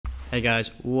Hey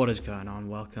guys, what is going on?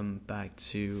 Welcome back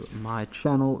to my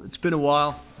channel. It's been a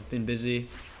while, I've been busy,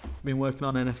 been working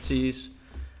on NFTs,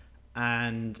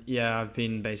 and yeah, I've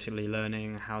been basically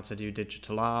learning how to do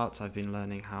digital art, I've been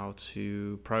learning how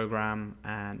to program,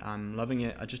 and I'm loving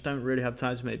it. I just don't really have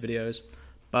time to make videos,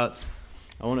 but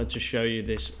I wanted to show you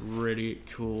this really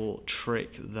cool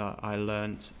trick that I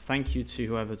learned. Thank you to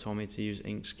whoever told me to use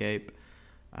Inkscape.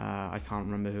 I can't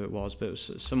remember who it was, but it was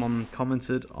someone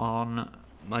commented on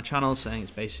my channel saying it's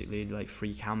basically like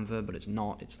free Canva, but it's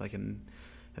not. It's like a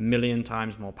million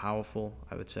times more powerful,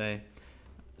 I would say.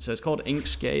 So it's called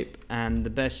Inkscape, and the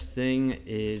best thing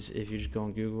is if you just go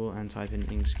on Google and type in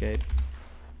Inkscape.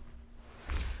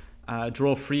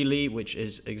 Draw freely, which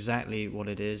is exactly what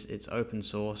it is. It's open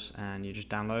source, and you just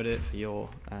download it for your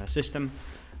system.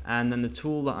 And then the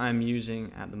tool that I'm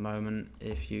using at the moment,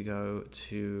 if you go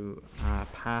to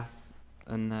Path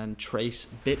and then Trace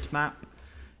Bitmap,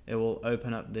 it will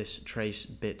open up this Trace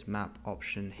Bitmap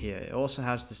option here. It also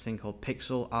has this thing called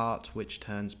pixel art, which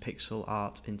turns pixel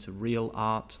art into real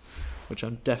art, which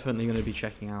I'm definitely going to be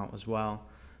checking out as well.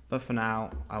 But for now,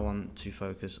 I want to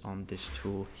focus on this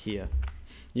tool here.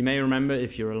 You may remember,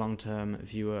 if you're a long-term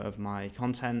viewer of my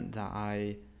content, that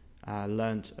I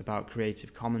learnt about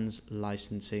Creative Commons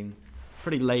licensing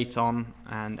pretty late on,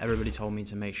 and everybody told me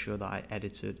to make sure that I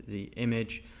edited the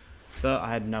image, but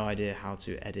I had no idea how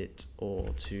to edit or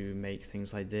to make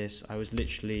things like this. I was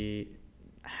literally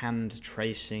hand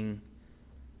tracing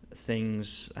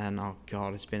things, and oh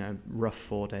god, it's been a rough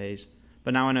 4 days.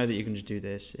 But now I know that you can just do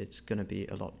this. It's gonna be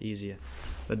a lot easier.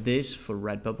 But this for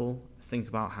Redbubble, think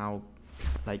about how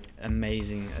like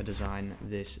amazing a design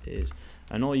this is.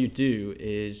 And all you do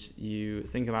is you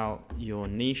think about your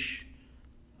niche.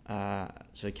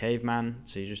 So caveman,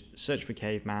 so you just search for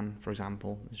caveman, for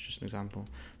example. It's just an example.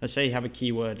 Let's say you have a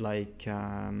keyword like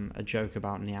a joke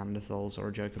about Neanderthals or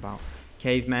a joke about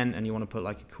cavemen, and you want to put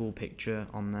like a cool picture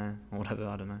on there or whatever,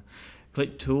 I don't know.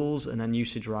 Click tools and then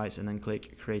usage rights, and then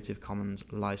click Creative Commons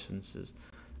licenses.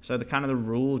 So the kind of the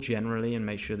rule generally, and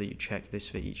make sure that you check this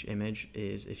for each image,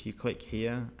 is if you click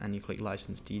here and you click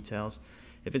license details,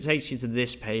 if it takes you to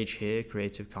this page here,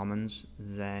 Creative Commons,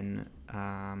 then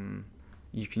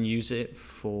you can use it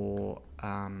for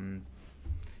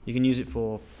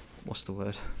what's the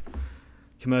word,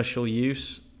 commercial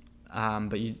use,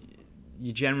 but you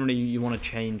generally want to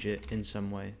change it in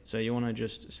some way. So you want to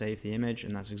just save the image,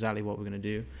 and that's exactly what we're going to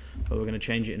do, but we're going to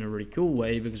change it in a really cool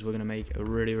way, because we're going to make a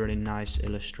really nice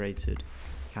illustrated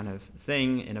kind of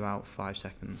thing in about 5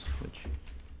 seconds, which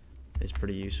is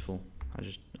pretty useful. I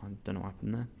don't know what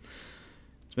happened there.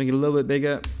 Let's make it a little bit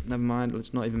bigger. Never mind,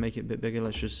 let's not even make it a bit bigger.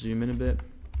 Let's just zoom in a bit.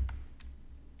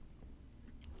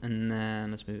 And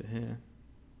then let's move it here.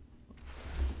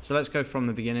 So let's go from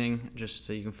the beginning, just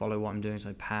so you can follow what I'm doing.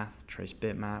 So path, trace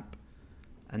bitmap.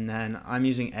 And then I'm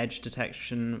using edge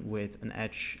detection with an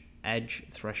edge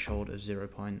threshold of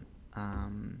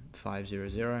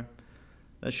 0.500.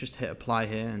 Let's just hit apply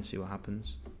here and see what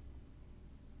happens.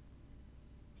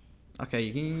 Okay,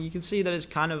 you can see that it's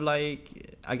kind of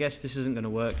like, I guess this isn't going to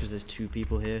work because there's 2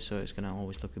 people here, so it's going to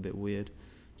always look a bit weird.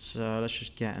 So let's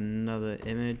just get another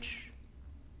image.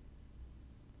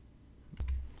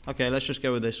 Okay, let's just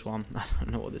go with this one. I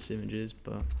don't know what this image is,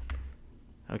 but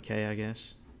okay, I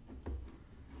guess.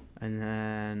 And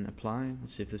then apply.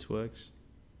 Let's see if this works.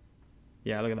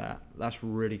 Yeah, look at that. That's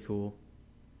really cool.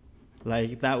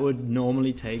 Like, that would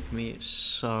normally take me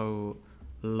so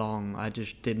long. I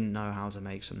just didn't know how to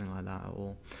make something like that at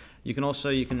all. You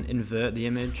can invert the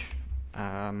image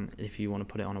if you want to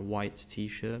put it on a white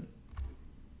t-shirt.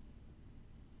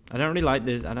 I don't really like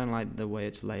this. I don't like the way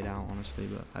it's laid out, honestly,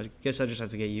 but I guess I just have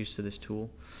to get used to this tool.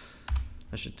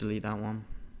 Let's just delete that one.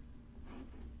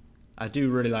 I do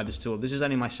really like this tool. This is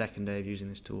only my 2nd day of using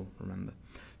this tool, remember.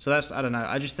 So that's, I don't know,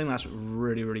 I just think that's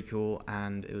really cool,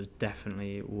 and it was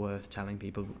definitely worth telling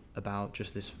people about.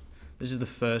 Just this is the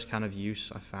first kind of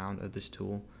use I found of this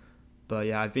tool. But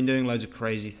yeah, I've been doing loads of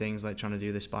crazy things, like trying to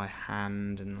do this by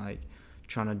hand and like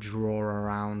trying to draw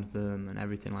around them and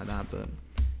everything like that. But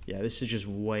yeah, this is just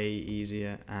way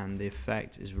easier, and the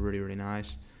effect is really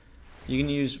nice. You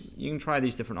can try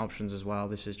these different options as well.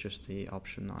 This is just the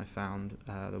option that I found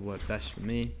that worked best for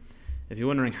me. If you're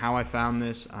wondering how I found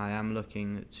this, I am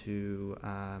looking to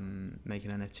make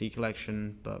an NFT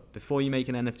collection, but before you make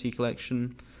an NFT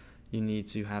collection, you need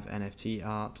to have NFT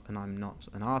art, and I'm not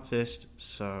an artist,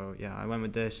 so yeah, I went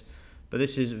with this. But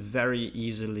this is very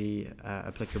easily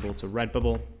applicable to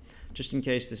Redbubble. Just in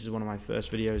case this is one of my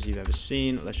first videos you've ever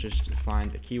seen, let's just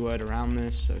find a keyword around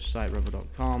this. So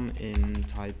siterebel.com, in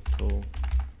title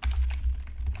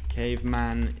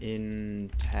caveman,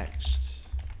 in text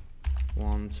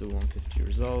 1 to 150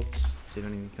 results. See if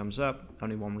anything comes up.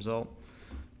 Only one result.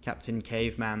 Captain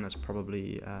Caveman, that's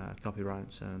probably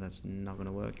copyright, so that's not going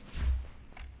to work.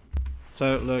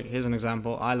 So look, here's an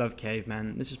example. I love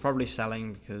cavemen. This is probably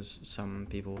selling because some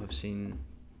people have seen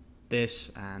this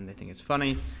and they think it's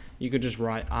funny. You could just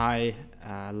write I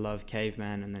love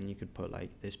cavemen, and then you could put like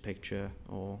this picture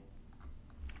or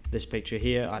this picture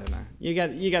here. I don't know. You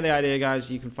get the idea, guys.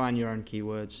 You can find your own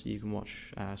keywords. You can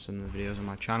watch some of the videos on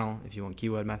my channel if you want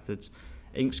keyword methods.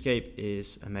 Inkscape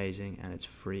is amazing and it's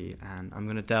free, and I'm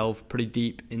going to delve pretty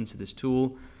deep into this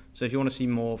tool. So if you want to see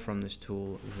more from this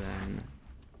tool, then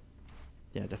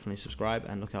yeah, definitely subscribe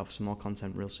and look out for some more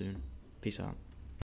content real soon. Peace out.